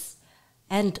voice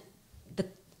and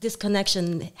this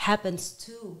connection happens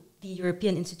to the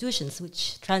European institutions,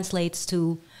 which translates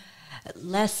to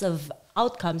less of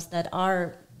outcomes that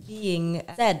are being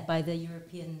said by the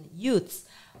European youths,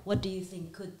 what do you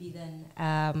think could be then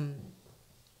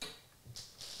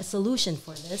a solution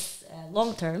for this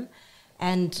long term?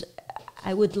 And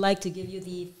I would like to give you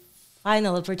the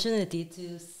final opportunity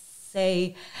to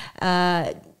say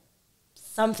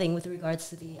something with regards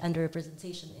to the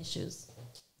underrepresentation issues.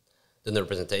 The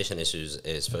underrepresentation issues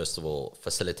is, first of all,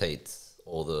 facilitate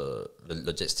all the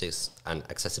logistics and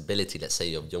accessibility, let's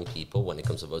say, of young people when it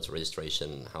comes to voter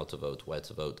registration, how to vote, where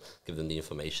to vote, give them the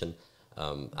information,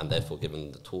 and therefore give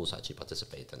them the tools to actually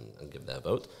participate and give their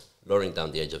vote. Lowering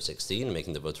down the age of 16,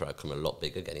 making the voter outcome a lot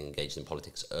bigger, getting engaged in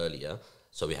politics earlier,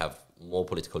 so we have more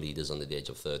political leaders under the age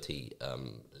of 30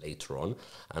 later on.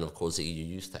 And of course the EU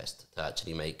youth test to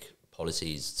actually make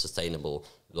policies sustainable,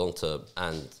 long-term,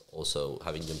 and also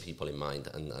having young people in mind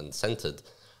and centred,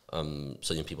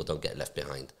 so young people don't get left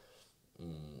behind.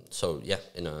 So yeah,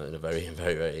 in a very,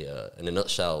 very, in a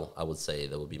nutshell, I would say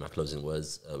that would be my closing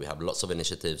words. We have lots of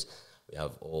initiatives. We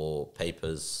have all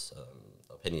papers,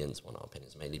 opinions, well, not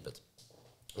opinions mainly, but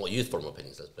youth forum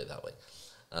opinions, let's put it that way.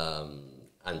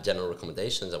 And general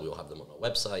recommendations, and we will have them on our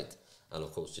website, and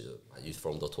of course at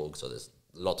youthforum.org, so there's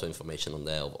a lot of information on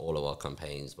there of all of our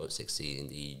campaigns, Vote 16,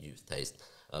 the youth taste,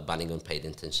 banning unpaid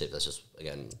internship, that's just,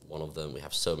 again, one of them. We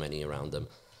have so many around them.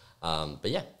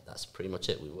 But yeah, that's pretty much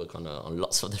it. We work on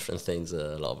lots of different things,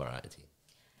 a lot of variety.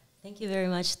 Thank you very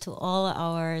much to all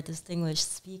our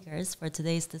distinguished speakers for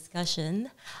today's discussion.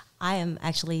 I am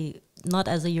actually not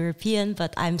as a European,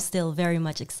 but I'm still very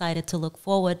much excited to look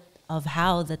forward of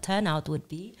how the turnout would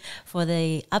be for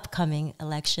the upcoming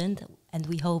election. And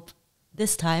we hope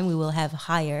this time we will have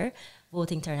higher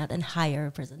voting turnout and higher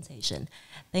representation.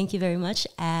 Thank you very much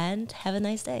and have a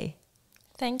nice day.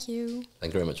 Thank you.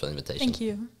 Thank you very much for the invitation. Thank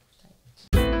you.